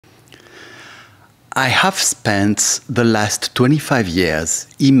I have spent the last 25 years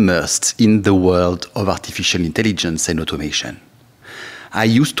immersed in the world of artificial intelligence and automation. I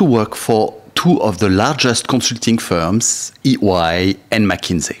used to work for two of the largest consulting firms, EY and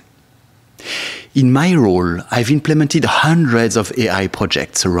McKinsey. In my role, I've implemented hundreds of AI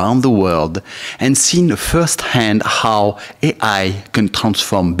projects around the world and seen firsthand how AI can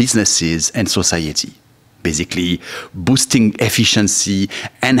transform businesses and society. Basically, boosting efficiency,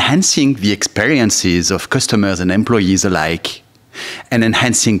 enhancing the experiences of customers and employees alike, and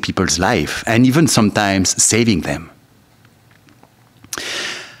enhancing people's life, and even sometimes saving them.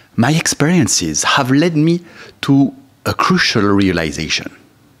 My experiences have led me to a crucial realization.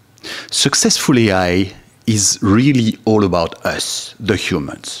 Successful AI is really all about us, the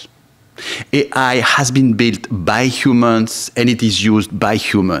humans. AI has been built by humans and it is used by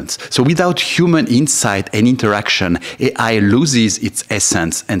humans. So without human insight and interaction, AI loses its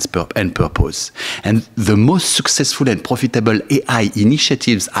essence and purpose. And the most successful and profitable AI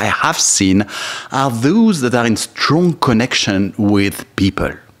initiatives I have seen are those that are in strong connection with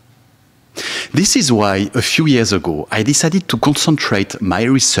people. This is why a few years ago, I decided to concentrate my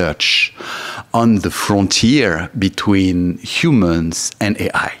research on the frontier between humans and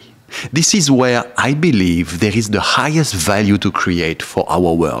AI. This is where I believe there is the highest value to create for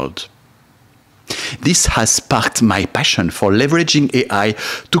our world. This has sparked my passion for leveraging AI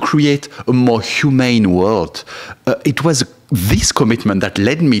to create a more humane world. It was this commitment that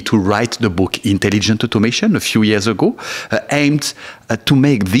led me to write the book Intelligent Automation a few years ago, aimed to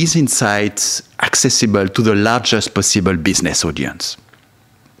make these insights accessible to the largest possible business audience.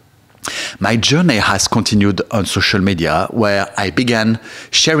 My journey has continued on social media, where I began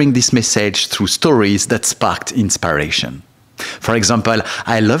sharing this message through stories that sparked inspiration. For example,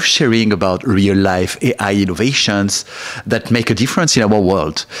 I love sharing about real-life AI innovations that make a difference in our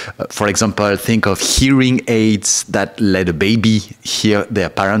world. For example, think of hearing aids that let a baby hear their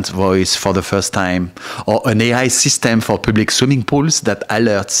parent's voice for the first time, or an AI system for public swimming pools that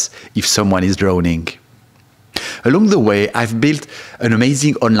alerts if someone is drowning. Along the way, I've built an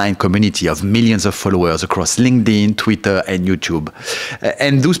amazing online community of millions of followers across LinkedIn, Twitter, and YouTube.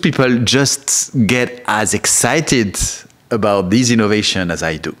 And those people just get as excited about this innovation as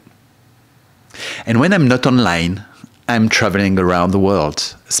I do. And when I'm not online, I'm traveling around the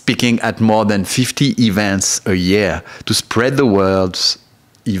world, speaking at more than 50 events a year to spread the word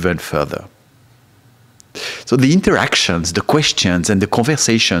even further. So the interactions, the questions, and the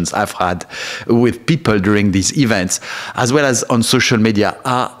conversations I've had with people during these events, as well as on social media,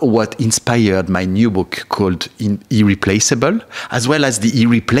 are what inspired my new book called Irreplaceable, as well as the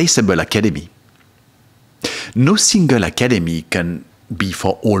Irreplaceable Academy. No single academy can be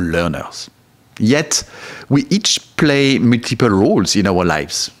for all learners. Yet, we each play multiple roles in our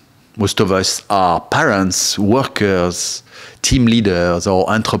lives. Most of us are parents, workers, team leaders, or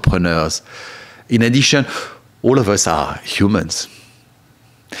entrepreneurs. In addition, all of us are humans.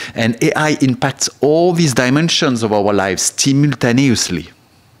 And AI impacts all these dimensions of our lives simultaneously.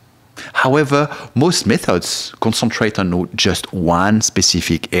 However, most methods concentrate on just one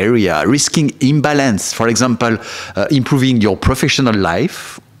specific area, risking imbalance. For example, improving your professional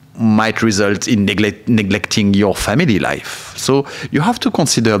life might result in neglecting your family life. So you have to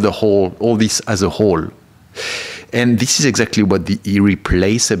consider all this as a whole. And this is exactly what the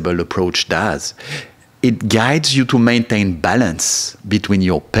irreplaceable approach does. It guides you to maintain balance between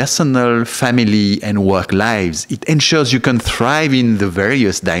your personal, family, and work lives. It ensures you can thrive in the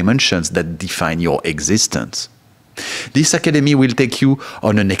various dimensions that define your existence. This academy will take you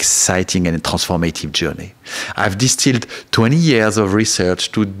on an exciting and transformative journey. I've distilled 20 years of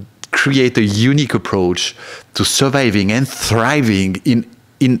research to create a unique approach to surviving and thriving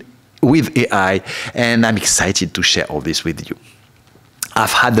with AI, and I'm excited to share all this with you.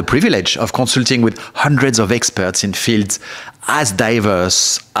 I've had the privilege of consulting with hundreds of experts in fields as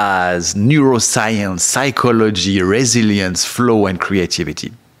diverse as neuroscience, psychology, resilience, flow, and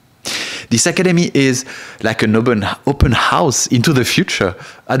creativity. This academy is like an open house into the future,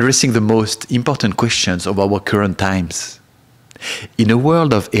 addressing the most important questions of our current times. In a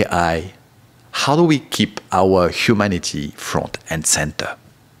world of AI, how do we keep our humanity front and center?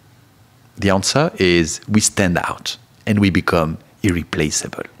 The answer is we stand out and we become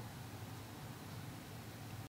irreplaceable.